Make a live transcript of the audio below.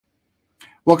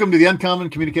Welcome to the Uncommon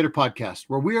Communicator Podcast,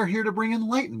 where we are here to bring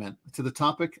enlightenment to the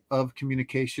topic of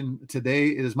communication. Today,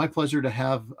 it is my pleasure to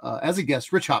have as a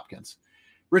guest, Rich Hopkins.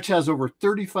 Rich has over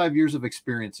 35 years of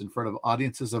experience in front of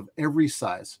audiences of every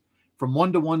size, from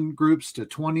one-to-one groups to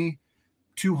 20,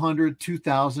 200,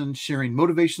 2,000, sharing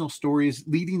motivational stories,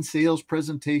 leading sales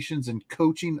presentations, and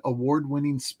coaching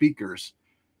award-winning speakers.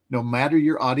 No matter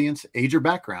your audience, age, or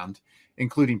background,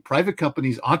 including private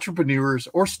companies, entrepreneurs,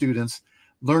 or students,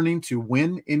 learning to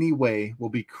win anyway will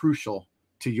be crucial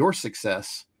to your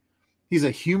success. He's a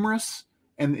humorous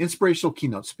and inspirational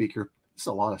keynote speaker. It's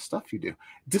a lot of stuff you do.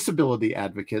 Disability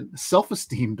advocate,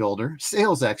 self-esteem builder,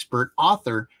 sales expert,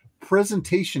 author,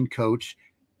 presentation coach,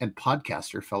 and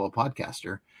fellow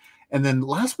podcaster. And then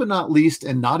last but not least,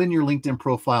 and not in your LinkedIn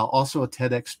profile, also a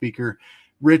TEDx speaker.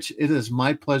 Rich, it is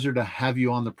my pleasure to have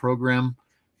you on the program.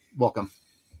 Welcome.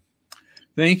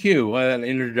 Thank you. Well, that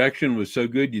introduction was so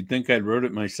good, you'd think I'd wrote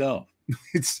it myself.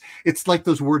 It's like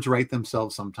those words write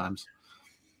themselves sometimes.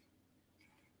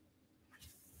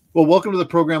 Well, welcome to the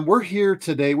program. We're here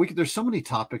today. There's so many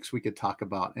topics we could talk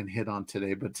about and hit on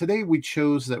today, but today we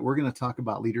chose that we're going to talk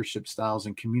about leadership styles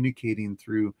and communicating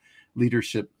through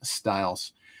leadership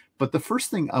styles. But the first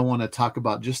thing I want to talk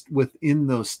about just within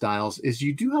those styles is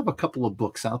you do have a couple of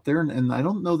books out there, and I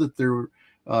don't know that they're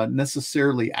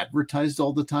necessarily advertised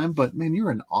all the time, but man, you're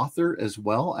an author as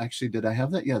well. Actually, did I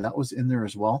have that? Yeah, that was in there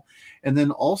as well. And then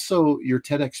also your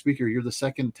TEDx speaker. You're the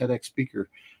second TEDx speaker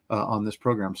on this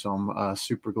program. So I'm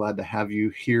super glad to have you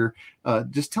here.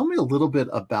 Just tell me a little bit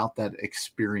about that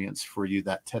experience for you,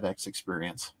 that TEDx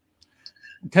experience.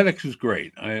 TEDx was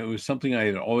great. It was something I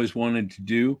had always wanted to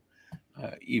do.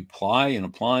 You apply and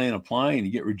apply and apply, and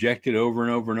you get rejected over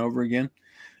and over and over again.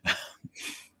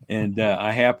 And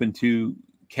I happened to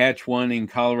catch one in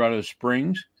Colorado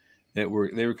Springs they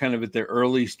were kind of at their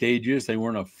early stages. They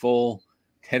weren't a full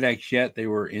TEDx yet. They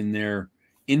were in their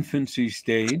infancy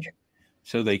stage.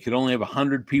 So they could only have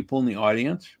 100 people in the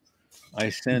audience. I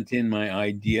sent in my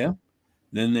idea.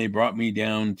 Then they brought me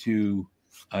down to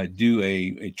do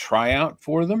a tryout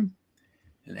for them.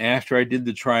 And after I did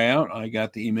the tryout, I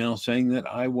got the email saying that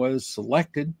I was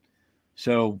selected.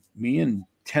 So me and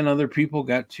 10 other people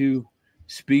got to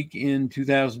speak in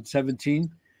 2017.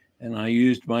 And I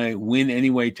used my win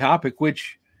anyway topic,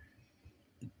 which,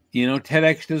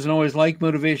 TEDx doesn't always like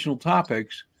motivational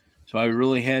topics. So I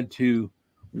really had to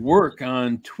work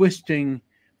on twisting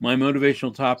my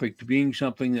motivational topic to being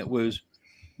something that was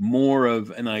more of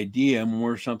an idea,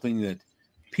 more something that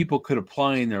people could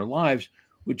apply in their lives,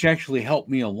 which actually helped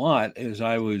me a lot as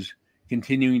I was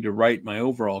continuing to write my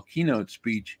overall keynote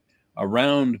speech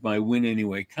around my win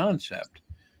anyway concept.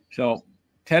 So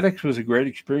TEDx was a great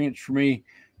experience for me,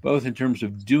 both in terms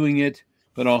of doing it,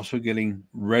 but also getting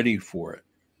ready for it.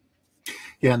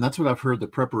 Yeah, and that's what I've heard, the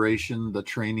preparation, the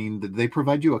training. Did they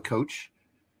provide you a coach?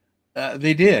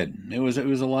 They did. It was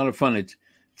a lot of fun. It's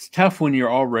tough when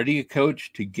you're already a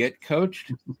coach to get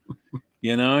coached.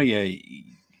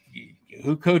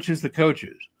 Who coaches the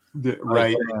coaches?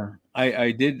 Right.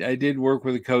 I did work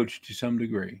with a coach to some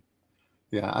degree.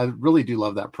 Yeah, I really do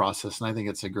love that process, and I think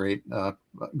it's a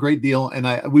great deal.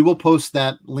 And we will post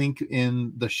that link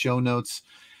in the show notes,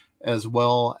 as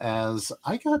well as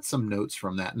I got some notes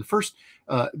from that. And first,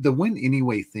 the Win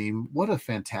Anyway theme. What a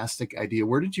fantastic idea!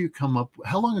 Where did you come up?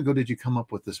 How long ago did you come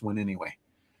up with this Win Anyway?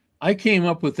 I came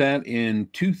up with that in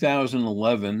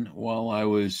 2011 while I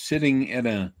was sitting at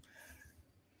it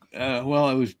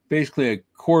was basically a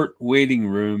court waiting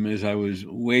room as I was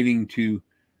waiting to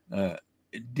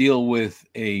deal with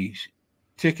a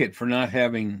ticket for not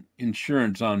having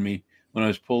insurance on me when I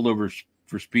was pulled over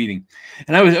for speeding.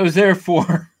 And I was there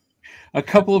for a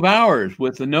couple of hours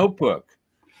with a notebook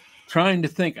trying to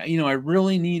think, I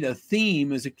really need a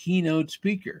theme as a keynote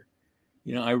speaker.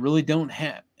 I really don't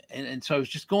have. And so I was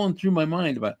just going through my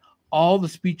mind about all the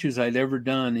speeches I'd ever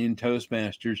done in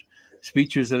Toastmasters,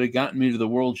 speeches that had gotten me to the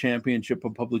World Championship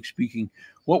of Public Speaking.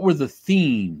 What were the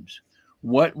themes?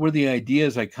 What were the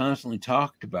ideas I constantly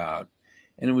talked about?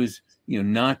 And it was,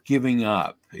 not giving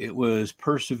up. It was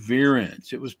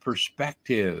perseverance. It was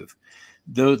perspective.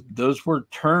 Those were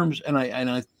terms. And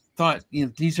I thought,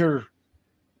 these are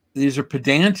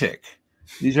pedantic.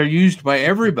 These are used by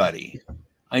everybody.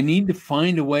 I need to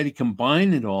find a way to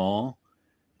combine it all.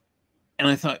 And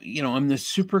I thought, I'm this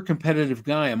super competitive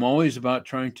guy. I'm always about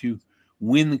trying to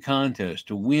win the contest,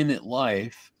 to win at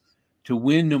life, to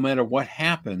win no matter what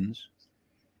happens.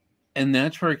 And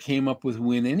that's where I came up with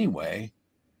Win Anyway.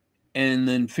 And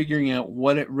then figuring out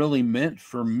what it really meant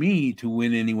for me to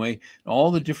win anyway, all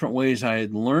the different ways I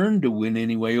had learned to win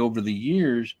anyway over the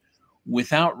years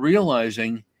without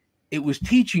realizing it was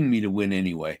teaching me to win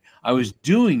anyway. I was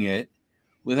doing it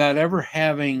without ever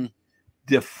having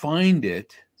defined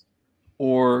it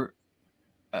or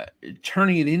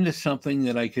turning it into something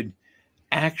that I could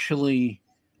actually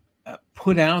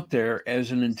put out there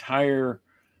as an entire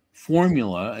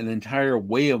formula, an entire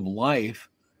way of life,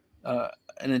 an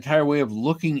entire way of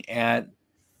looking at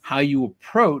how you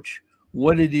approach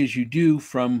what it is you do,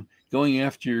 from going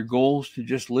after your goals to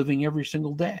just living every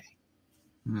single day.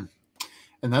 Mm.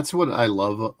 And that's what I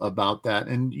love about that.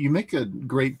 And you make a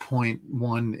great point,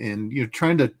 one, in, you know,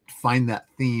 trying to find that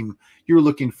theme. You're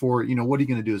looking for, you know, what are you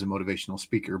going to do as a motivational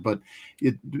speaker? But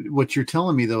what you're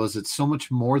telling me, though, is it's so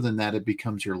much more than that. It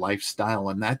becomes your lifestyle.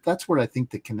 And that's where I think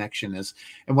the connection is.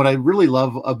 And what I really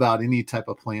love about any type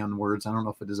of play on words, I don't know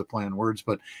if it is a play on words,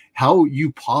 but how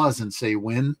you pause and say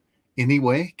win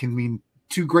anyway can mean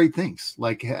two great things.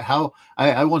 Like how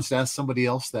I once asked somebody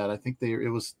else that, I think it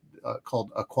was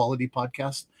called A Quality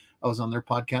Podcast. I was on their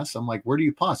podcast. I'm like, where do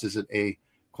you pause? Is it a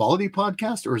quality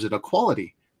podcast or is it a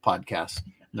quality podcast?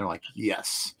 And they're like,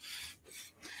 yes.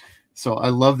 So I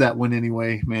love that one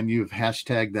anyway, man. You've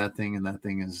hashtagged that thing, and that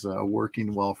thing is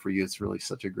working well for you. It's really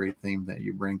such a great theme that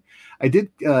you bring.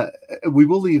 We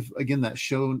will leave again that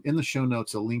show in the show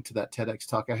notes, a link to that TEDx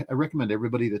talk. I recommend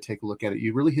everybody to take a look at it.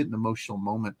 You really hit an emotional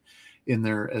moment in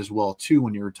there as well too,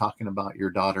 when you were talking about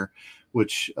your daughter,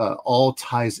 which all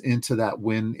ties into that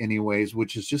win anyways,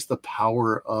 which is just the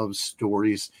power of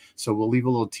stories. So we'll leave a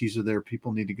little teaser there.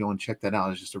 People need to go and check that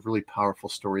out. It's just a really powerful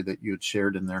story that you had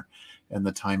shared in there, and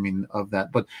the timing of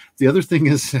that. But the other thing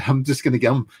is, I'm just going to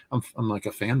get, I'm like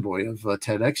a fanboy of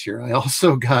TEDx here. I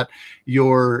also got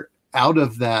your, out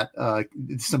of that,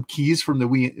 some keys from the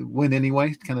win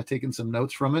anyway, kind of taking some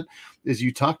notes from it, is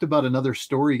you talked about another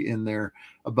story in there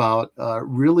about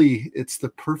really, it's the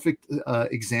perfect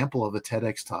example of a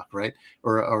TEDx talk, right?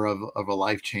 Or of a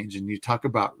life change. And you talk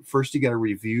about, first, you got to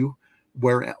review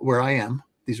where I am.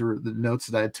 These were the notes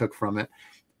that I took from it.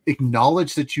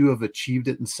 Acknowledge that you have achieved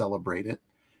it and celebrate it,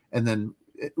 and then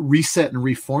reset and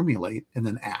reformulate, and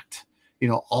then act. You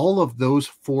know, all of those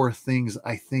four things,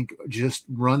 I think, just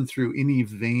run through any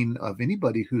vein of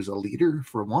anybody who's a leader,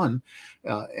 for one,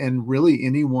 and really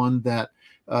anyone that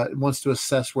wants to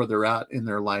assess where they're at in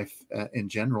their life in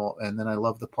general. And then I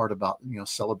love the part about, you know,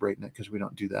 celebrating it, because we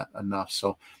don't do that enough.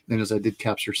 So then, as I did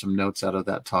capture some notes out of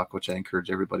that talk, which I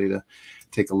encourage everybody to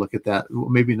take a look at that.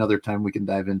 Maybe another time we can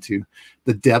dive into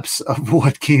the depths of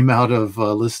what came out of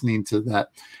listening to that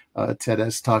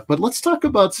TEDx talk. But let's talk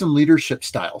about some leadership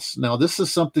styles. Now, this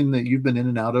is something that you've been in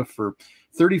and out of for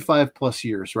 35 plus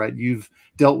years, right? You've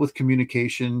dealt with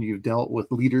communication, you've dealt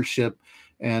with leadership,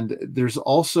 and there's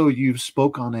also, you've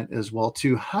spoke on it as well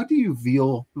too. How do you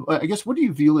view, I guess, what do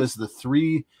you view as the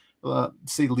three,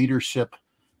 say, leadership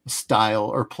style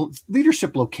or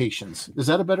leadership locations? Is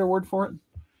that a better word for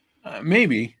it?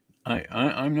 Maybe.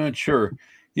 I'm not sure.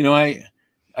 You know,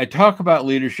 I talk about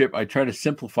leadership. I try to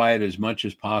simplify it as much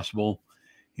as possible.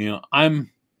 You know, I'm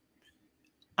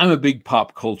a big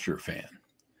pop culture fan.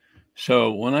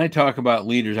 So when I talk about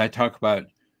leaders, I talk about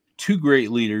two great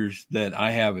leaders that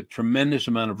I have a tremendous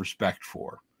amount of respect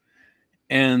for.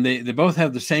 And they both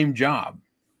have the same job.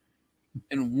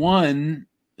 And one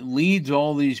leads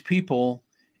all these people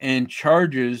and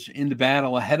charges into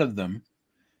battle ahead of them,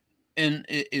 and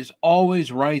is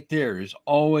always right there, is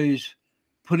always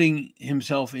putting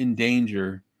himself in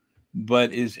danger,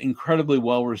 but is incredibly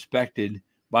well respected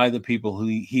by the people who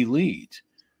he leads.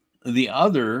 The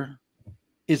other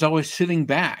is always sitting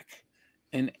back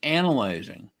and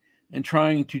analyzing and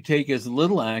trying to take as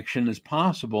little action as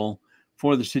possible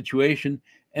for the situation,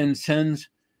 and sends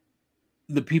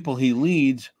the people he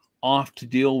leads off to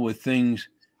deal with things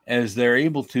as they're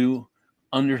able to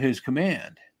under his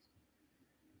command.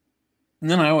 And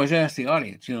then I always ask the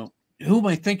audience, you know, who am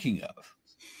I thinking of?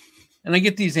 And I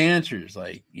get these answers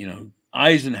like, you know,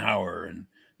 Eisenhower and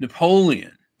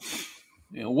Napoleon.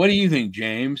 You know, what do you think,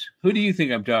 James? Who do you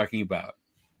think I'm talking about?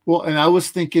 Well, and I was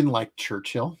thinking like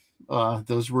Churchill.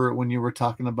 Those were when you were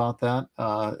talking about that.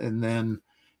 And then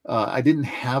I didn't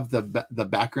have the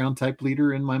background type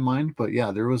leader in my mind, but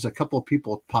yeah, there was a couple of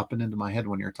people popping into my head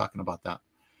when you were talking about that.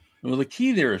 Well, the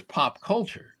key there is pop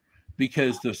culture,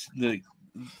 because the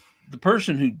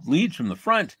person who leads from the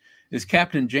front is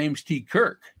Captain James T.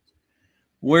 Kirk,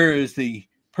 whereas the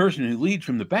person who leads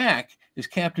from the back is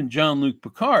Captain Jean-Luc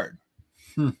Picard.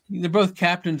 They're both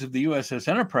captains of the USS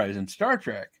Enterprise in Star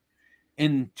Trek,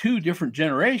 in two different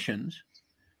generations,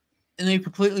 and they have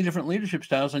completely different leadership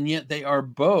styles, and yet they are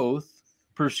both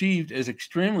perceived as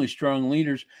extremely strong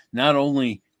leaders, not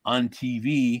only on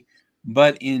TV,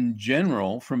 but in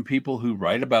general from people who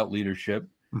write about leadership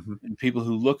and people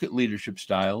who look at leadership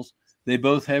styles they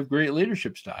both have great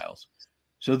leadership styles.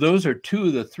 So those are two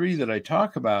of the three that I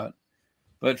talk about.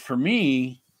 But for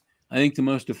me, I think the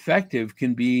most effective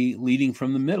can be leading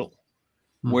from the middle,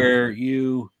 where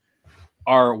you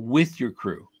are with your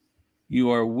crew.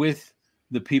 You are with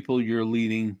the people you're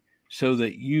leading so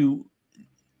that you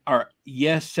are,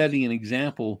 yes, setting an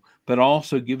example, but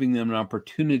also giving them an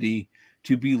opportunity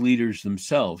to be leaders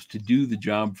themselves, to do the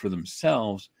job for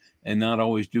themselves and not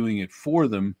always doing it for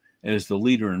them as the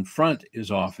leader in front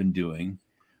is often doing,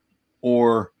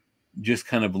 or just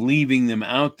kind of leaving them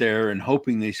out there and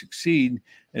hoping they succeed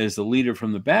as the leader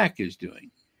from the back is doing.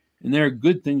 And there are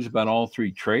good things about all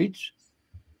three traits.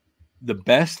 The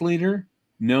best leader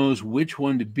knows which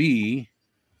one to be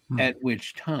at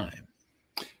which time.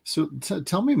 So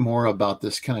tell me more about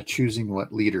this kind of choosing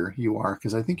what leader you are,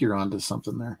 because I think you're onto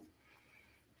something there.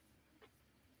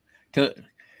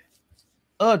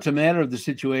 It's a matter of the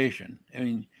situation. I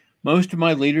mean, most of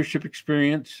my leadership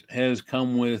experience has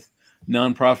come with a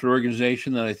nonprofit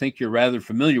organization that I think you're rather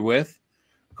familiar with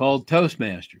called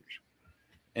Toastmasters.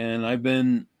 And I've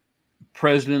been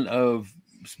president of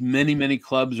many, many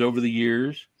clubs over the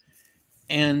years.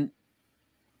 And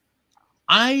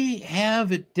I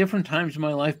have at different times in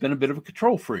my life been a bit of a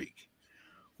control freak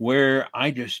where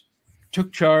I just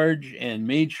took charge and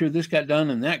made sure this got done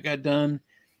and that got done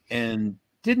and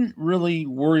didn't really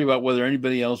worry about whether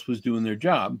anybody else was doing their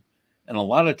job. And a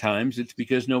lot of times it's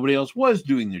because nobody else was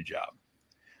doing their job.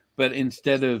 But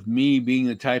instead of me being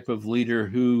the type of leader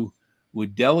who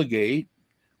would delegate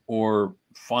or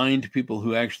find people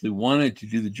who actually wanted to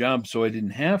do the job so I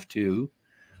didn't have to,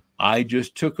 I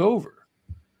just took over.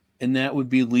 And that would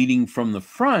be leading from the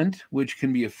front, which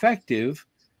can be effective,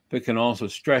 but can also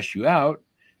stress you out,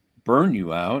 burn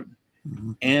you out,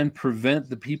 and prevent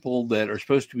the people that are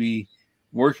supposed to be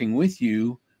working with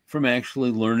you from actually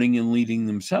learning and leading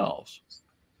themselves.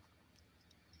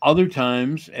 Other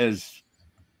times, as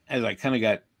I kind of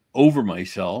got over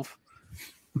myself,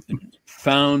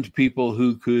 found people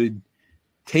who could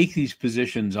take these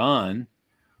positions on,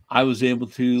 I was able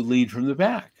to lead from the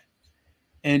back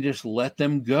and just let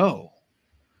them go.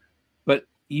 But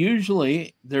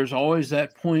usually there's always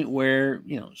that point where,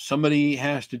 somebody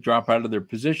has to drop out of their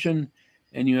position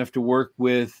and you have to work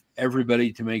with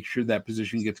everybody to make sure that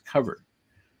position gets covered.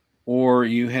 Or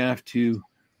you have to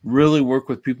really work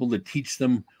with people to teach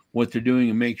them what they're doing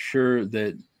and make sure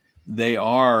that they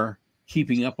are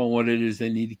keeping up on what it is they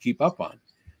need to keep up on.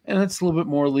 And that's a little bit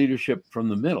more leadership from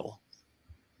the middle.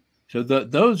 So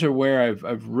those are where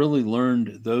I've really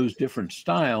learned those different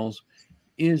styles,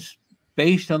 is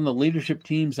based on the leadership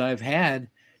teams I've had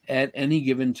at any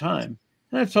given time.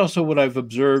 And that's also what I've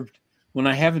observed when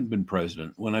I haven't been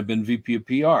president, when I've been VP of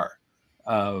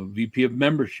PR, VP of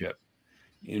membership,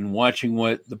 in watching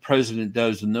what the president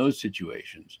does in those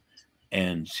situations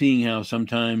and seeing how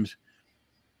sometimes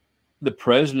the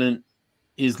president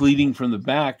is leading from the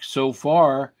back so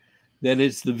far that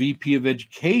it's the VP of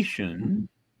education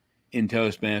in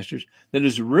Toastmasters that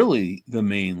is really the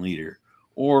main leader,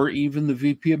 or even the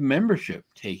VP of membership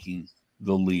taking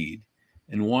the lead,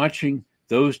 and watching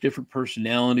those different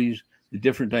personalities, the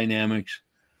different dynamics.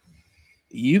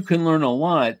 You can learn a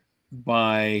lot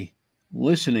by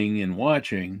listening and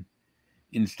watching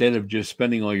instead of just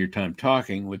spending all your time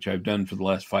talking, which I've done for the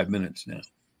last 5 minutes now.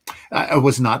 I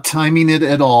was not timing it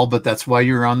at all, but that's why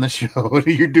you're on the show.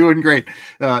 You're doing great.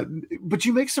 But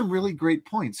you make some really great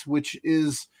points, which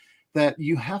is that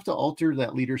you have to alter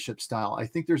that leadership style. I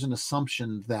think there's an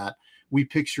assumption that we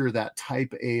picture that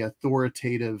type A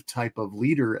authoritative type of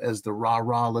leader as the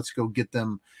rah, let's go get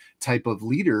them type of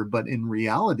leader. But in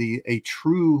reality, a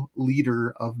true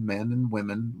leader of men and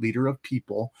women, leader of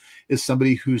people, is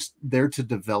somebody who's there to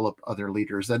develop other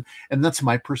leaders. And that's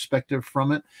my perspective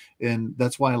from it. And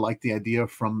that's why I like the idea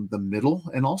from the middle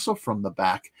and also from the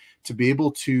back, to be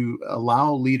able to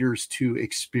allow leaders to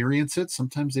experience it.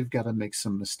 Sometimes they've got to make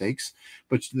some mistakes,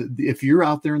 but if you're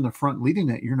out there in the front leading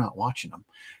it, you're not watching them.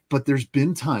 But there's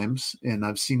been times, and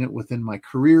I've seen it within my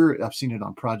career, I've seen it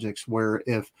on projects, where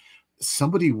if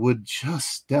somebody would just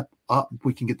step up,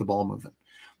 we can get the ball moving.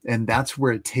 And that's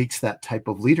where it takes that type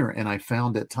of leader. And I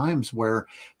found at times where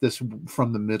this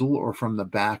from the middle or from the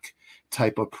back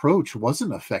type approach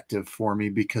wasn't effective for me,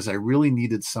 because I really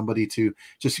needed somebody to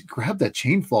just grab that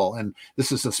chain fall. And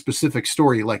this is a specific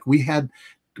story. Like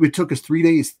it took us 3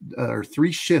 days or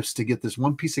 3 shifts to get this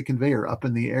one piece of conveyor up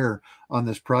in the air on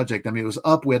this project. I mean, it was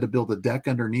up. We had to build a deck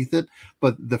underneath it,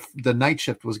 but the night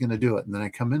shift was going to do it. And then I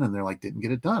come in and they're like, didn't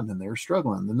get it done. And they were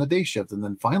struggling. Then the day shift. And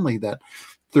then finally that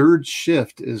third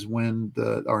shift is when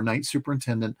our night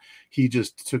superintendent, he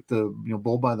just took the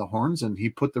bull by the horns, and he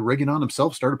put the rigging on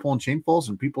himself, started pulling chain falls,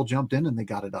 and people jumped in and they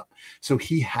got it up. So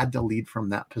he had to lead from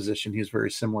that position. He was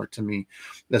very similar to me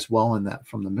as well in that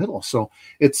from the middle. So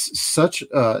it's such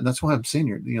and that's why I'm saying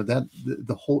that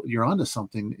the whole, you're onto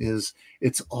something, is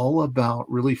it's all about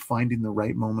really finding the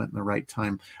right moment and the right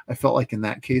time. I felt like in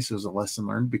that case it was a lesson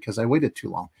learned, because I waited too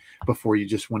long before you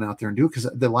just went out there and do it. Because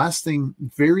the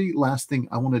very last thing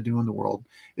I want to do in the world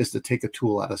is to take a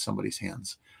tool out of somebody's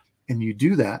hands. And you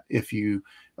do that if you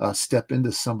step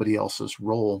into somebody else's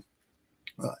role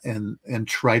and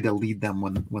try to lead them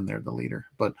when they're the leader.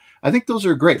 But I think those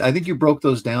are great. I think you broke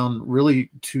those down really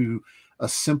to a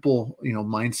simple,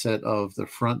 mindset of the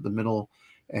front, the middle,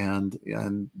 and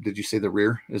did you say the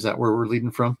rear? Is that where we're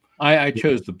leading from? I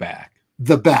chose the back.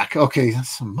 The back. Okay,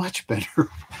 that's much better. I'm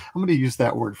going to use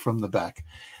that word, from the back.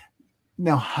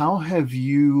 Now, how have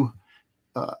you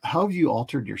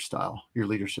altered your style, your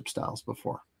leadership styles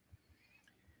before?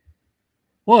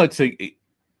 Well, it's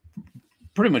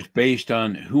pretty much based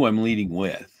on who I'm leading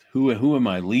with. Who am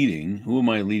I leading? Who am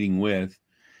I leading with?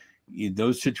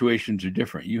 Those situations are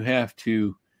different. You have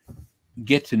to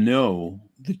get to know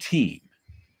the team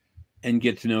and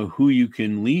get to know who you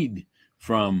can lead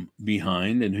from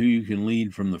behind and who you can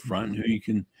lead from the front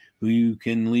and who you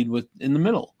can lead with in the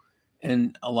middle.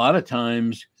 And a lot of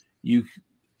times you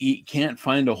can't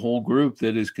find a whole group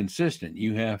that is consistent.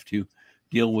 You have to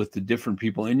deal with the different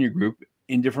people in your group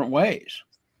in different ways.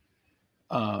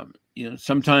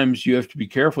 Sometimes you have to be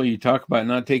careful. You talk about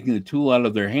not taking the tool out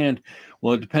of their hand.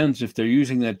 Well, it depends. If they're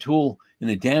using that tool in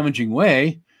a damaging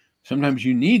way, sometimes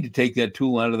you need to take that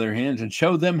tool out of their hands and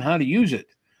show them how to use it.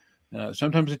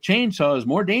 Sometimes a chainsaw is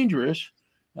more dangerous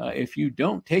if you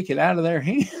don't take it out of their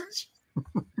hands.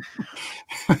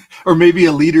 Or maybe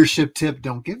a leadership tip: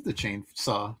 don't give the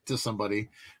chainsaw to somebody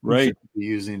who right, shouldn't be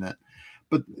using it.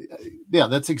 But yeah,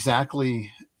 that's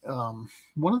exactly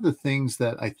one of the things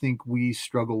that I think we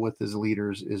struggle with as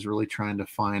leaders, is really trying to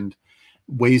find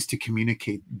ways to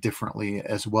communicate differently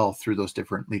as well through those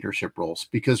different leadership roles.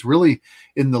 Because really,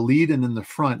 in the lead and in the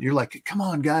front, you're like, come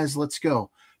on guys, let's go.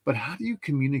 But how do you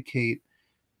communicate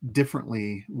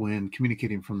differently when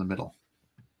communicating from the middle?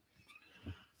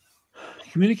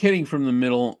 Communicating from the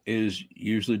middle is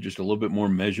usually just a little bit more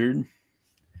measured,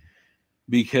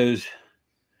 because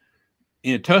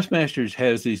Toastmasters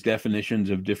has these definitions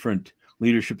of different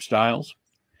leadership styles.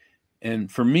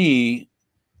 And for me,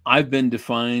 I've been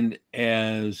defined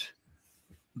as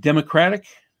democratic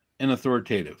and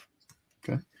authoritative,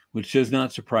 okay, which does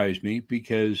not surprise me,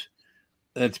 because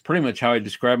that's pretty much how I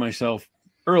described myself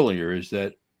earlier, is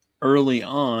that early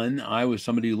on, I was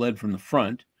somebody who led from the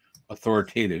front,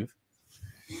 authoritative.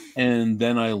 And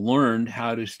then I learned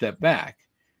how to step back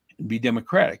and be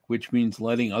democratic, which means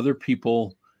letting other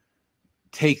people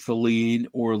take the lead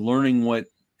or learning what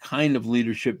kind of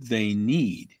leadership they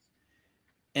need.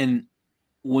 And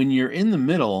when you're in the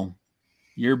middle,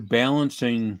 you're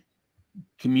balancing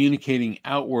communicating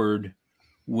outward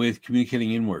with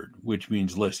communicating inward, which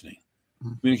means listening.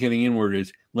 Mm-hmm. Communicating inward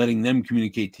is letting them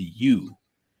communicate to you.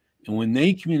 And when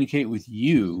they communicate with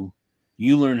you,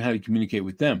 you learn how to communicate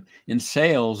with them. In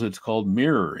sales, it's called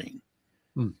mirroring.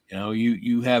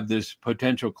 You have this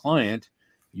potential client.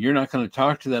 You're not going to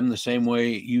talk to them the same way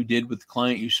you did with the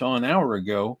client you saw an hour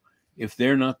ago if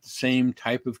they're not the same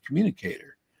type of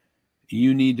communicator.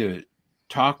 You need to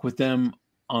talk with them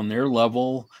on their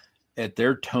level, at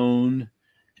their tone,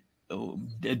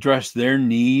 address their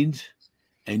needs,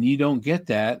 and you don't get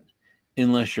that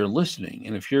unless you're listening.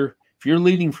 And if you're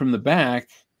leading from the back,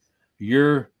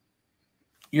 you're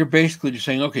basically just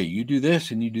saying, okay, you do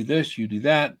this and you do this, you do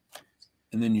that,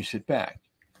 and then you sit back.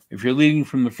 If you're leading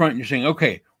from the front, you're saying,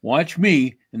 okay, watch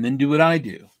me and then do what I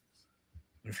do.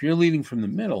 But if you're leading from the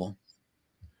middle,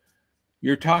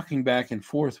 you're talking back and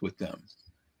forth with them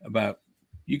about,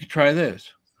 you could try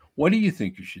this. What do you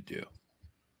think you should do?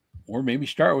 Or maybe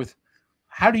start with,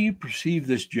 how do you perceive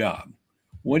this job?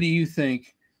 What do you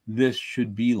think this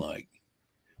should be like?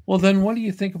 Well, then what do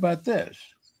you think about this?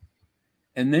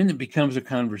 And then it becomes a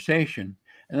conversation.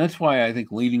 And that's why I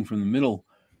think leading from the middle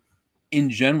in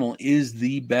general is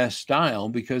the best style,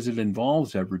 because it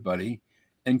involves everybody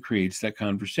and creates that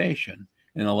conversation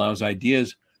and allows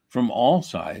ideas from all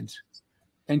sides,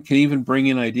 and can even bring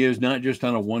in ideas not just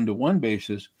on a one-to-one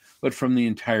basis, but from the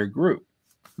entire group.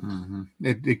 Mm-hmm.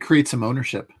 It creates some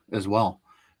ownership as well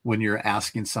when you're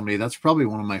asking somebody. That's probably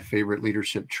one of my favorite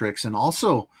leadership tricks. And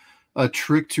also a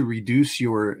trick to reduce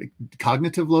your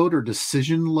cognitive load or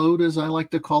decision load, as I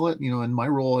like to call it. You know, in my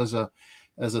role as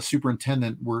a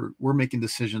superintendent, we're making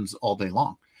decisions all day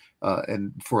long.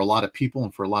 And for a lot of people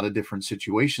and for a lot of different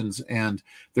situations. And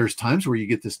there's times where you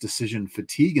get this decision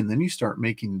fatigue, and then you start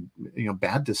making,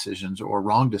 bad decisions or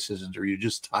wrong decisions, or you're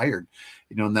just tired,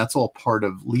 and that's all part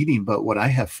of leading. But what I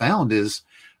have found is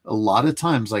a lot of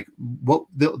times, like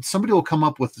somebody will come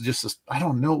up with just this, I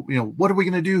don't know, what are we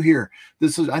going to do here?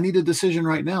 I need a decision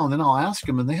right now. And then I'll ask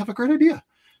them and they have a great idea.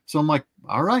 So I'm like,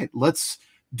 all right, let's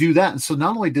do that. And so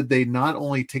not only did they not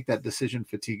only take that decision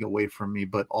fatigue away from me,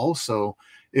 but also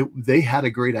they had a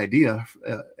great idea.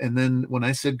 And then when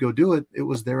I said, go do it, it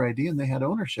was their idea and they had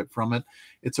ownership from it.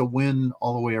 It's a win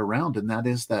all the way around. And that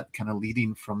is that kind of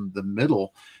leading from the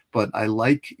middle. But I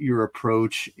like your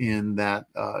approach in that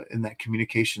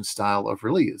communication style of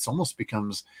really, it's almost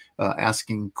becomes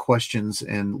asking questions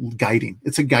and guiding.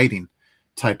 It's a guiding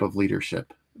type of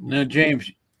leadership. Now,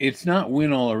 James, it's not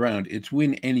win all around. It's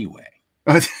win anyway.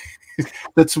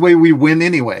 That's the way we win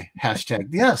anyway. Hashtag.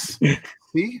 Yes.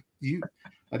 See,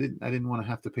 I didn't want to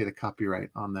have to pay the copyright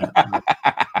on that.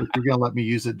 If you're going to let me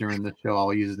use it during the show,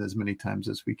 I'll use it as many times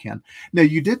as we can. Now,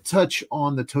 you did touch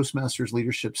on the Toastmasters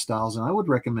leadership styles, and I would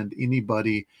recommend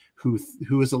anybody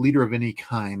who is a leader of any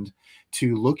kind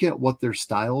to look at what their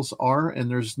styles are. And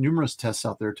there's numerous tests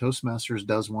out there. Toastmasters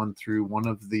does one through one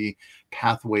of the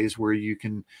pathways where you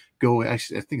can go.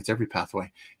 Actually, I think it's every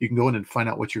pathway. You can go in and find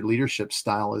out what your leadership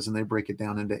style is, and they break it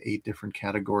down into 8 different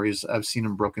categories. I've seen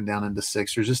them broken down into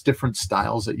 6. There's just different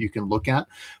styles that you can look at.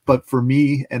 But for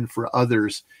me and for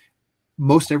others,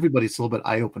 most everybody, it's a little bit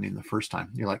eye-opening the first time.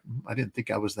 You're like, I didn't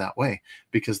think I was that way,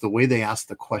 because the way they ask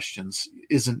the questions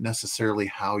isn't necessarily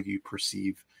how you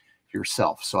perceive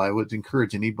yourself. So I would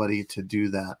encourage anybody to do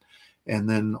that. And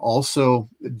then also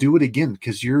do it again,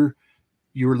 because your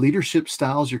leadership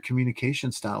styles, your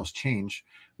communication styles change,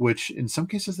 which in some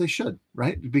cases they should,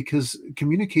 right? Because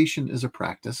communication is a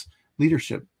practice.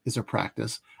 Leadership is a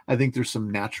practice. I think there's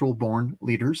some natural born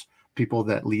leaders, people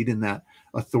that lead in that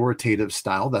authoritative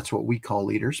style. That's what we call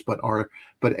leaders, but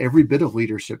every bit of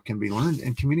leadership can be learned.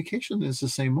 And communication is the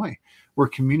same way, where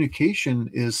communication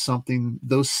is something,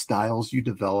 those styles you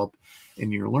develop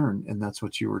and you learn. And that's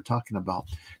what you were talking about.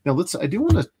 Now I do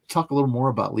want to talk a little more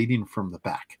about leading from the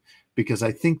back, because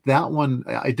I think that one,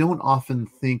 I don't often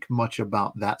think much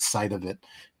about that side of it,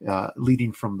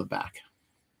 leading from the back.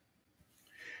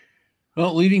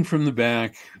 Well, leading from the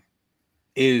back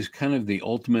is kind of the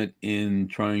ultimate in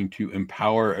trying to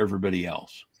empower everybody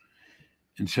else.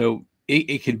 And so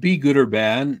it can be good or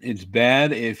bad. It's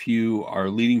bad if you are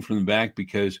leading from the back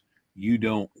because you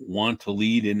don't want to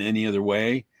lead in any other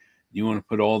way. You want to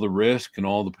put all the risk and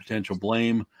all the potential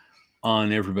blame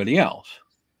on everybody else.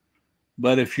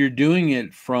 But if you're doing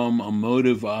it from a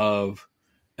motive of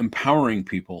empowering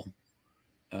people,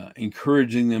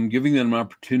 encouraging them, giving them an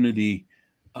opportunity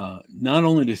not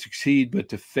only to succeed, but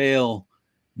to fail,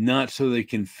 not so they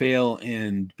can fail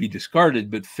and be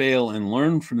discarded, but fail and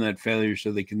learn from that failure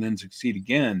so they can then succeed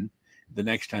again the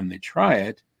next time they try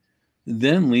it,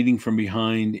 then leading from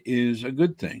behind is a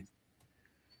good thing.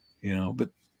 But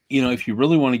if you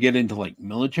really want to get into like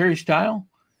military style,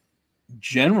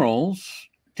 generals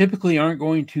typically aren't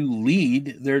going to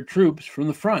lead their troops from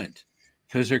the front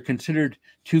because they're considered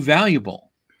too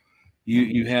valuable.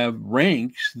 You have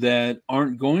ranks that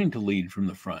aren't going to lead from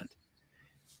the front.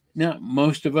 Now,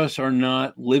 most of us are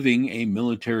not living a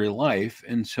military life,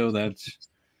 and so that's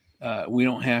we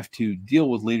don't have to deal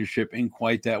with leadership in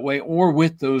quite that way or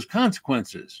with those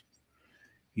consequences.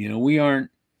 We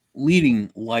aren't leading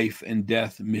life and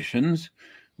death missions.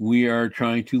 We are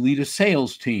trying to lead a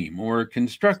sales team or a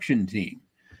construction team,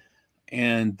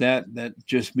 and that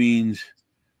just means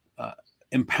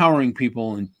empowering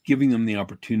people and giving them the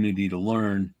opportunity to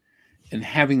learn and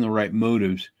having the right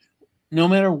motives. No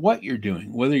matter what you're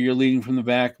doing, whether you're leading from the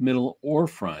back, middle, or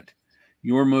front,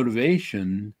 your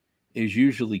motivation is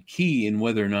usually key in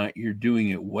whether or not you're doing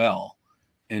it well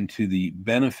and to the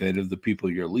benefit of the people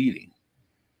you're leading.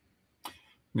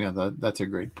 Yeah, that's a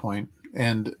great point.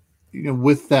 And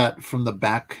with that from the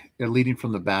back, leading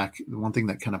from the back, the one thing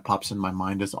that kind of pops in my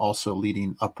mind is also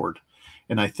leading upward.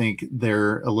 And I think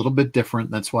they're a little bit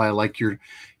different. That's why I like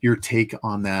your take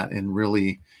on that, and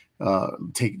really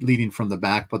take leading from the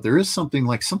back. But there is something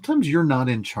like sometimes you're not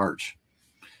in charge,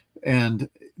 and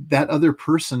that other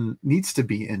person needs to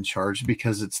be in charge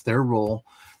because it's their role.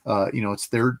 It's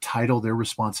their title, their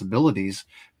responsibilities,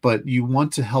 but you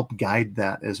want to help guide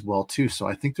that as well too. So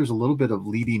I think there's a little bit of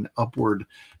leading upward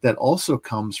that also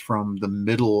comes from the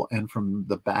middle and from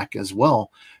the back as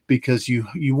well, because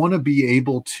you want to be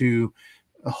able to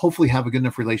hopefully have a good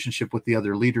enough relationship with the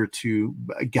other leader to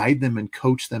guide them and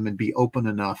coach them and be open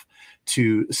enough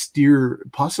to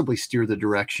possibly steer the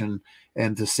direction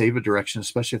and to save a direction,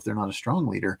 especially if they're not a strong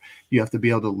leader. You have to be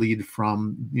able to lead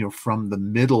from the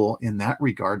middle in that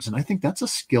regards. And I think that's a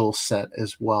skill set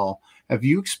as well. Have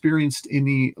you experienced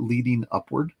any leading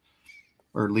upward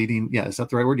or leading? Yeah. Is that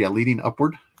the right word? Yeah. Leading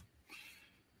upward.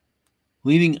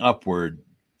 Leading upward.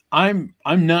 I'm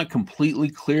not completely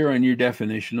clear on your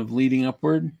definition of leading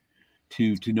upward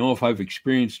to know if I've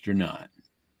experienced or not.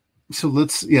 So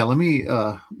let me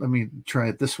try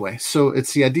it this way. So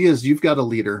it's the idea is you've got a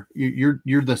leader,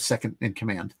 you're the second in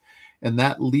command, and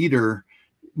that leader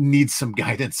needs some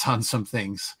guidance on some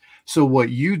things. So what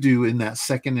you do in that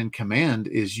second in command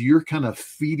is you're kind of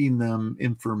feeding them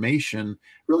information,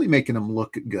 really making them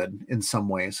look good in some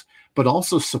ways, but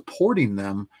also supporting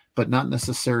them, but not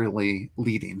necessarily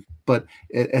leading. But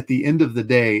at the end of the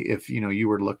day, if you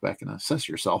were to look back and assess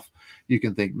yourself, you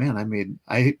can think, man,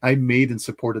 I made and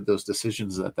supported those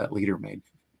decisions that leader made.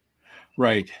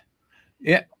 Right.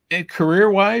 Yeah.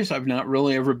 Career-wise, I've not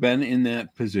really ever been in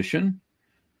that position.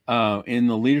 In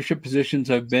the leadership positions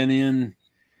I've been in,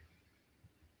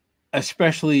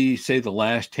 especially say the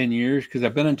last 10 years, because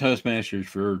I've been in Toastmasters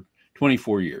for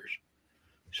 24 years.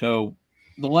 So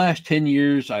the last 10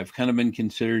 years, I've kind of been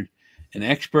considered an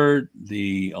expert,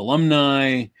 the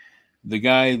alumni, the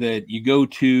guy that you go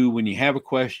to when you have a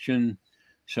question.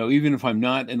 So even if I'm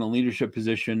not in a leadership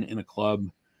position in a club,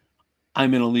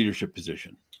 I'm in a leadership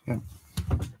position. Yeah.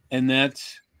 And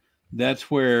that's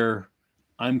where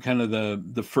I'm kind of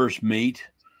the first mate,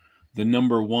 the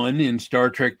number one in Star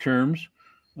Trek terms,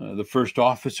 the first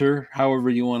officer, however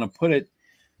you want to put it.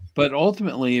 But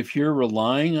ultimately, if you're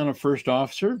relying on a first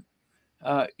officer,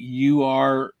 you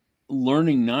are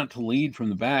learning not to lead from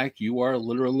the back. You are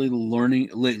literally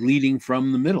leading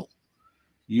from the middle.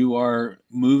 You are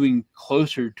moving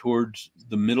closer towards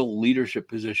the middle leadership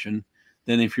position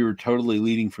than if you were totally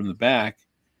leading from the back,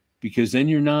 because then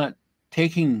you're not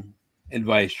taking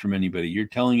advice from anybody. You're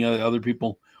telling other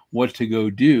people what to go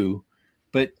do,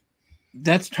 but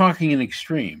that's talking in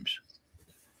extremes.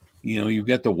 You've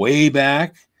got the way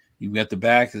back, you've got the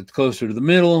back that's closer to the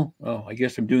middle. Oh, I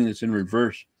guess I'm doing this in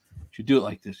reverse. You should do it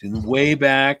like this, in the way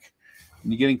back,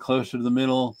 and you're getting closer to the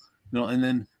middle,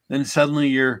 and then suddenly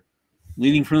you're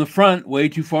leading from the front, way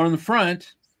too far in the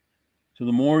front. So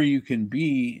the more you can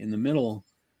be in the middle,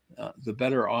 the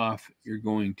better off you're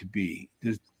going to be.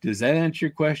 Does that answer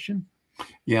your question?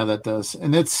 Yeah, that does.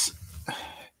 And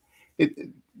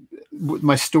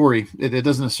my story, it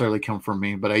doesn't necessarily come from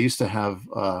me, but I used to have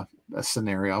a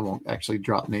scenario. I won't actually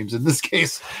drop names in this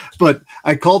case, but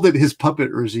I called it his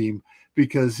puppet regime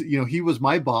because, he was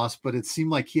my boss, but it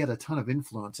seemed like he had a ton of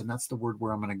influence. And that's the word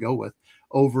where I'm going to go with,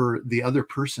 over the other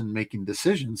person making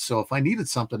decisions. So if I needed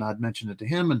something, I'd mention it to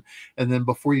him. And then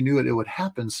before you knew it, it would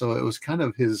happen. So it was kind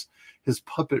of his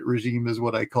puppet regime is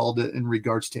what I called it in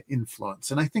regards to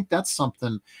influence. And I think that's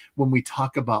something when we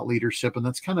talk about leadership, and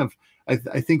that's kind of,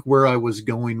 I think where I was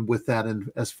going with that. And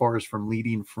as far as from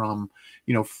leading from,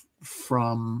 a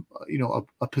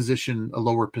position, a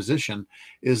lower position,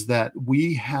 is that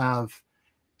we have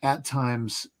at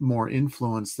times more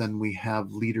influence than we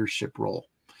have leadership role.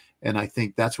 And I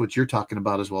think that's what you're talking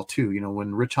about as well, too.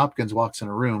 When Rich Hopkins walks in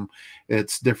a room,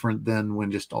 it's different than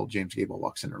when just James Gable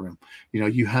walks in a room.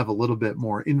 You have a little bit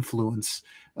more influence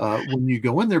when you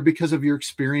go in there because of your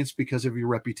experience, because of your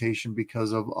reputation,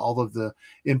 because of all of the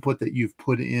input that you've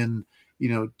put in,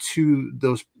 to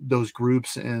those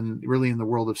groups, and really in the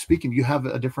world of speaking, you have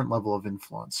a different level of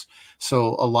influence.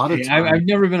 So a lot of times, I've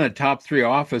never been a top 3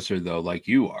 officer though, like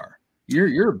you are.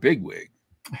 You're a bigwig.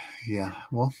 Yeah,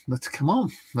 well, let's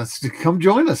come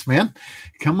join us, man.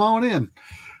 Come on in.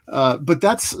 But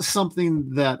that's something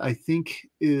that I think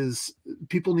is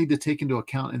people need to take into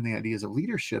account in the ideas of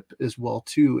leadership as well,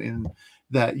 too, in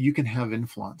that you can have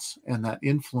influence, and that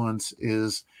influence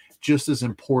is just as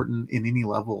important in any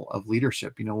level of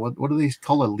leadership. What do they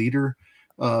call a leader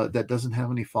that doesn't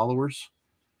have any followers?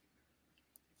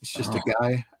 It's just a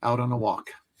guy out on a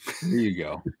walk. There you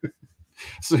go.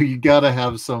 So you got to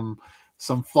have some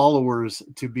followers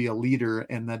to be a leader,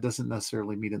 and that doesn't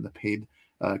necessarily mean in the paid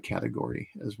category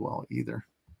as well either.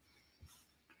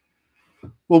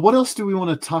 Well, what else do we want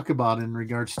to talk about in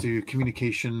regards to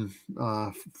communication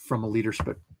from a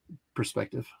leadership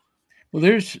perspective? Well,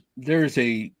 there's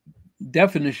a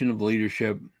definition of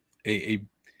leadership, it's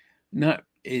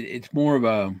more of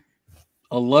a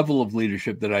level of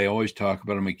leadership that I always talk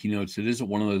about in my keynotes. It isn't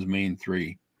one of those main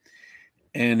 3,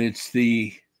 and it's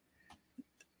the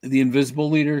invisible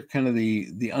leader, kind of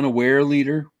the unaware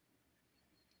leader.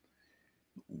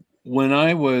 When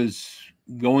I was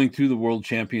going through the World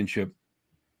Championship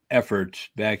efforts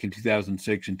back in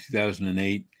 2006 and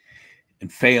 2008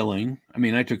 and failing. I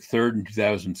mean, I took third in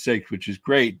 2006, which is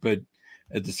great, but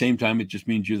at the same time, it just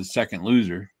means you're the second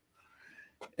loser.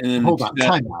 And then hold on,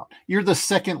 time out. You're the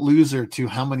second loser to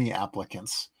how many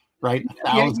applicants, right?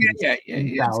 Thousands,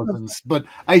 thousands. But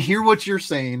I hear what you're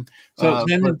saying. So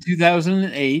then in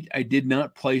 2008, I did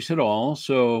not place at all.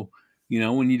 So, you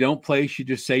know, when you don't place, you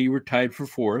just say you were tied for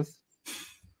fourth.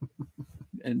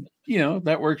 And, you know,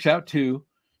 that works out too.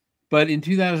 But in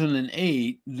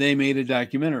 2008, they made a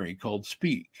documentary called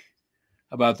Speak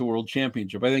about the World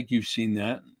Championship. I think you've seen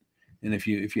that. And if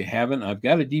you haven't, I've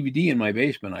got a DVD in my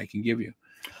basement I can give you.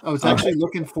 I was actually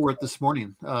looking for it this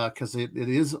morning because it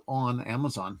is on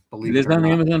Amazon. Believe it is on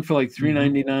Amazon for like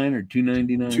 $3.99 or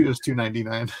 $2.99. Just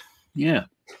 $2.99.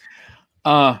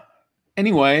 Yeah.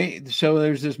 Anyway, so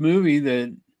there's this movie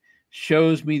that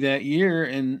shows me that year,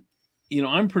 and you know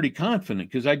I'm pretty confident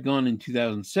because I'd gone in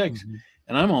 2006,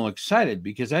 and I'm all excited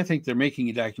because I think they're making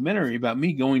a documentary about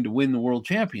me going to win the World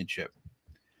Championship.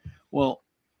 Well,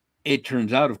 it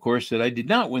turns out, of course, that I did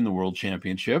not win the World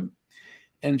Championship.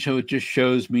 And so it just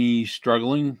shows me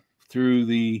struggling through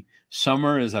the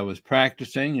summer as I was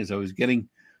practicing, as I was getting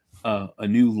a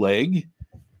new leg.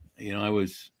 You know,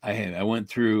 I went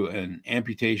through an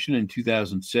amputation in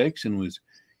 2006 and was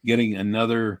getting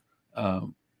another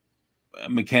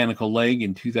mechanical leg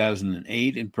in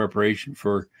 2008 in preparation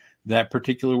for that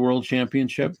particular World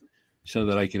Championship so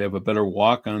that I could have a better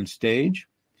walk on stage.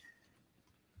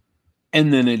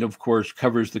 And then it, of course,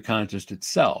 covers the contest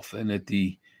itself. And at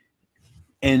the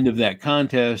end of that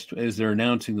contest, as they're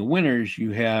announcing the winners, you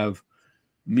have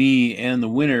me and the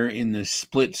winner in the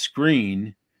split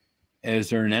screen as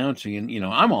they're announcing. And, you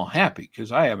know, I'm all happy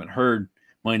because I haven't heard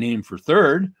my name for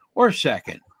third or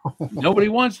second. Nobody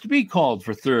wants to be called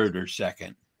for third or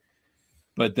second.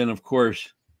 But then, of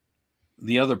course,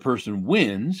 the other person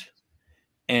wins,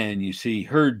 and you see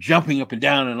her jumping up and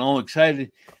down and all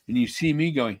excited, and you see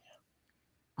me going.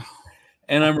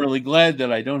 And I'm really glad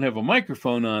that I don't have a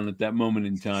microphone on at that moment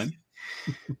in time.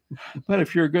 But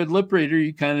if you're a good lip reader,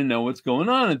 you kind of know what's going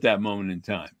on at that moment in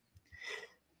time.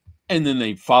 And then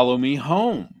they follow me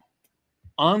home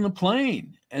on the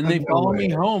plane, and they follow me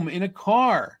home in a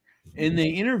car, and they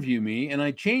interview me, and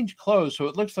I change clothes. So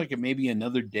it looks like it may be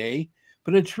another day,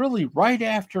 but it's really right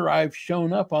after I've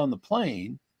shown up on the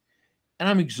plane, and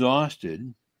I'm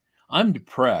exhausted. I'm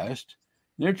depressed.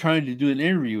 They're trying to do an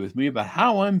interview with me about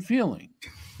how I'm feeling.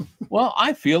 Well,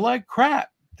 I feel like crap.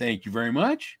 Thank you very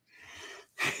much.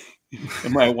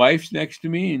 And my wife's next to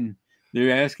me, and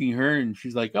they're asking her, and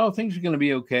she's like, oh, things are going to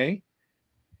be okay.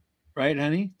 Right,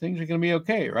 honey? Things are going to be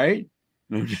okay, right?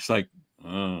 And I'm just like,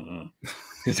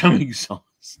 because I'm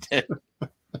exhausted.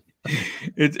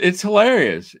 It's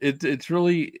hilarious.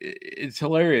 It's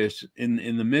hilarious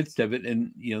in the midst of it.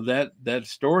 And, you know, that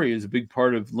story is a big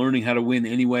part of learning how to win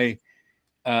anyway.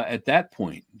 At that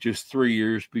point, just 3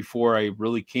 years before I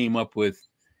really came up with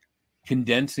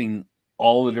condensing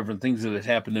all the different things that had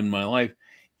happened in my life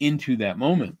into that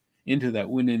moment, into that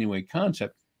win anyway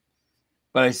concept.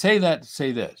 But I say that to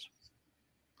say this.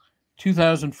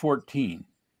 2014,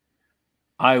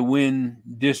 I win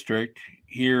district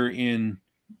here in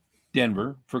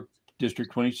Denver for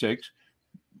District 26,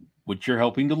 which you're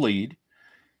helping to lead.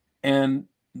 And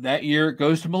that year it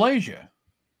goes to Malaysia.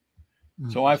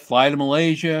 So I fly to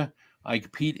Malaysia. I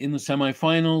compete in the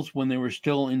semifinals when they were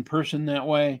still in person that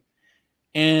way,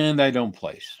 and I don't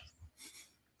place.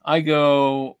 I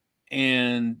go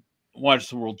and watch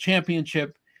the World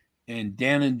Championship, and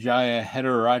Dhananjaya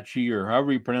Hederachi, or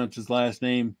however you pronounce his last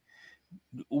name,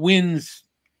 wins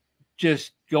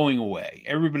just going away.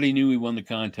 Everybody knew he won the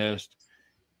contest.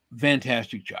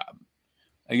 Fantastic job.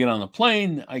 I get on the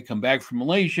plane. I come back from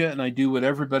Malaysia, and I do what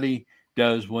everybody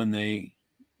does when they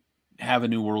have a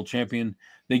new world champion.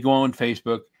 They go on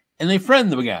Facebook and they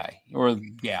friend the guy or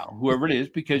the gal, whoever it is,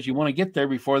 because you want to get there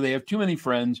before they have too many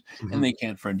friends and they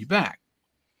can't friend you back.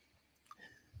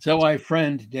 So I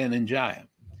friend Dhananjaya.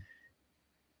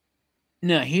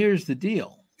 Now here's the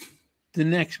deal. The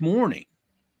next morning,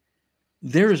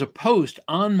 there is a post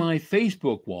on my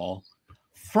Facebook wall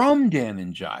from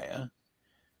Dhananjaya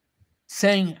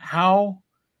saying how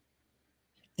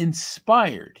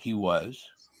inspired he was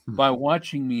by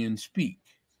watching me and Speak.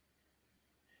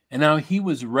 And now he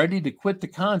was ready to quit the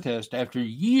contest after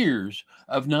years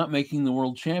of not making the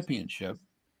World Championship.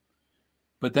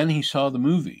 But then he saw the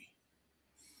movie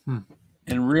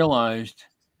and realized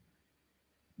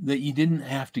that you didn't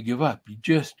have to give up. You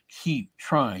just keep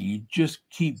trying. You just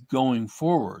keep going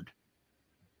forward.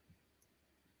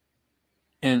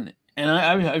 And And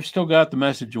I've still got the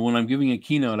message. And when I'm giving a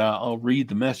keynote, I'll read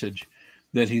the message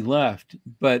that he left.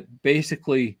 But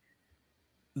basically,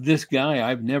 this guy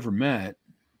I've never met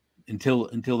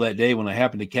until that day when I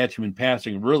happened to catch him in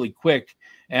passing really quick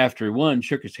after he won,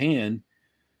 shook his hand,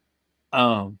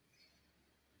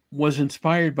 was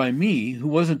inspired by me, who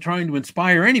wasn't trying to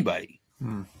inspire anybody.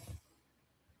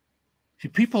 See,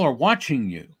 people are watching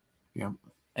you,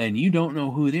 and you don't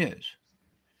know who it is.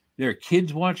 There are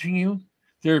kids watching you.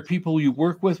 There are people you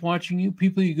work with watching you,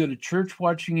 people you go to church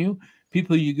watching you,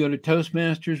 people you go to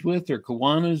Toastmasters with, or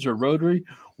Kiwanis or Rotary,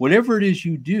 whatever it is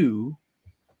you do,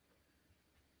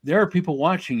 there are people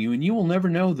watching you, and you will never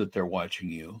know that they're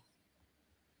watching you,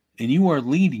 and you are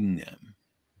leading them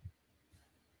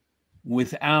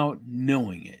without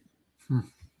knowing it.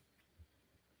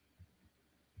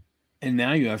 And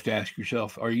now you have to ask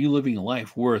yourself, are you living a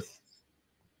life worth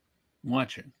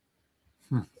watching?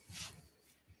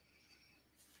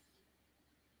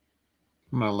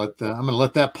 I'm gonna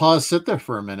let that pause sit there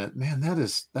for a minute. Man,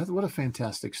 that's what a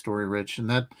fantastic story, Rich. And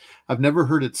that I've never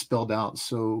heard it spelled out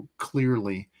so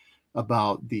clearly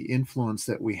about the influence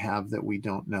that we have that we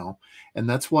don't know. And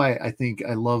that's why I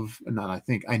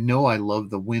know I love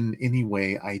the win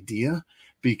anyway idea,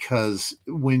 because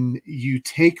when you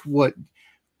take what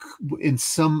in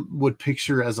some would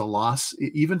picture as a loss,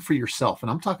 even for yourself, and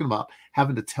I'm talking about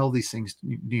having to tell these things,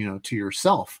 to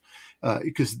yourself,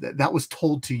 because that was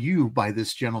told to you by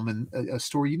this gentleman, a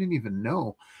story you didn't even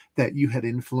know that you had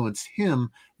influenced him.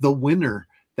 The winner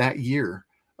that year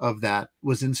of that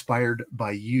was inspired by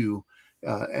you,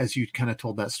 as you kind of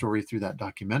told that story through that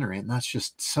documentary. And that's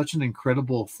just such an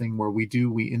incredible thing where we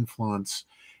influence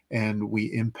and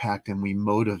we impact and we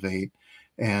motivate.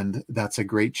 And that's a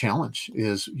great challenge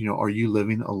is, are you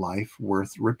living a life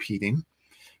worth repeating?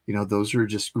 Those are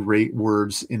just great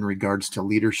words in regards to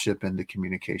leadership and to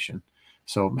communication.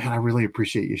 So, man, I really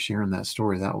appreciate you sharing that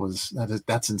story.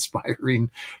 That's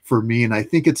inspiring for me. And I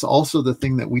think it's also the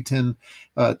thing that we tend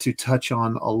to touch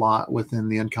on a lot within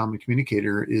the Uncommon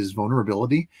Communicator is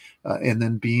vulnerability, and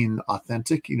then being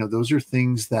authentic. Those are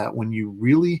things that when you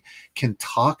really can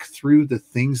talk through the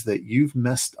things that you've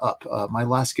messed up. My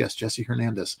last guest, Jesse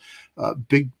Hernandez,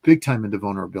 big time into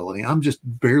vulnerability. I'm just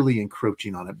barely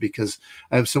encroaching on it because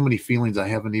I have so many feelings I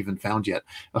haven't even found yet.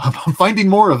 I'm finding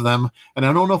more of them, and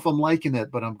I don't know if I'm liking it,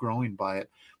 but I'm growing by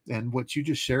it. And what you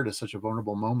just shared is such a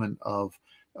vulnerable moment of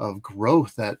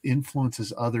growth that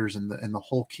influences others. And the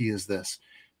whole key is this: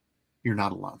 you're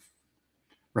not alone,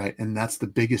 right? And that's the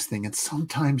biggest thing. And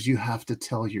sometimes you have to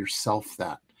tell yourself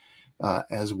that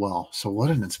as well. So what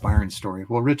an inspiring story.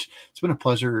 Well, Rich, it's been a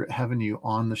pleasure having you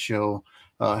on the show,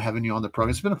 having you on the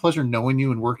program. It's been a pleasure knowing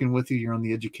you and working with you. You're on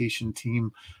the education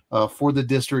team for the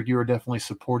district. You are definitely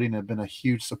supporting, have been a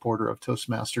huge supporter of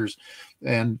Toastmasters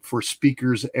and for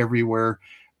speakers everywhere.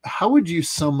 How would you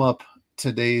sum up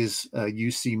today's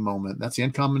UC moment? That's the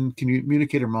Uncommon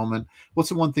Communicator moment. What's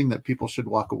the one thing that people should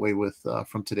walk away with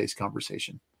from today's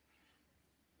conversation?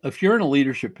 If you're in a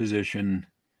leadership position,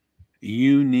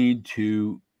 you need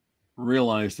to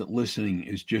realize that listening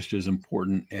is just as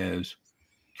important as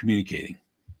communicating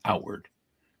outward,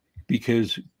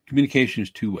 because communication is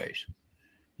two ways.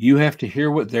 You have to hear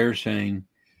what they're saying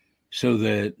so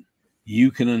that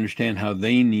you can understand how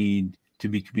they need to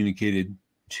be communicated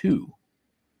to.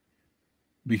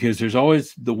 Because there's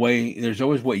always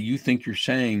what you think you're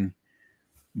saying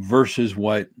versus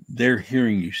what they're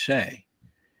hearing you say.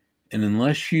 And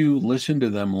unless you listen to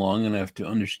them long enough to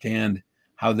understand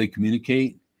how they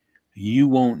communicate, you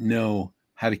won't know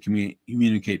how to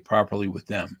communicate properly with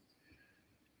them.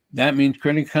 That means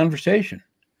creating a conversation.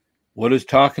 What is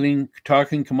talking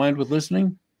combined with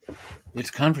listening? It's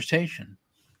conversation.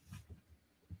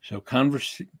 So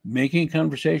making a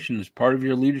conversation is part of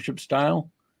your leadership style.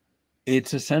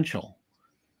 It's essential.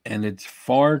 And it's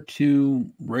far too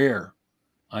rare,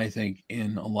 I think,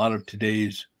 in a lot of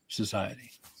today's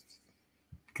society.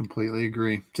 Completely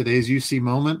agree. Today's UC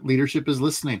moment, leadership is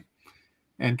listening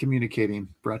and communicating,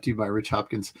 brought to you by Rich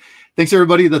Hopkins. Thanks,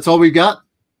 everybody. That's all we got.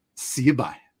 See you.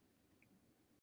 Bye.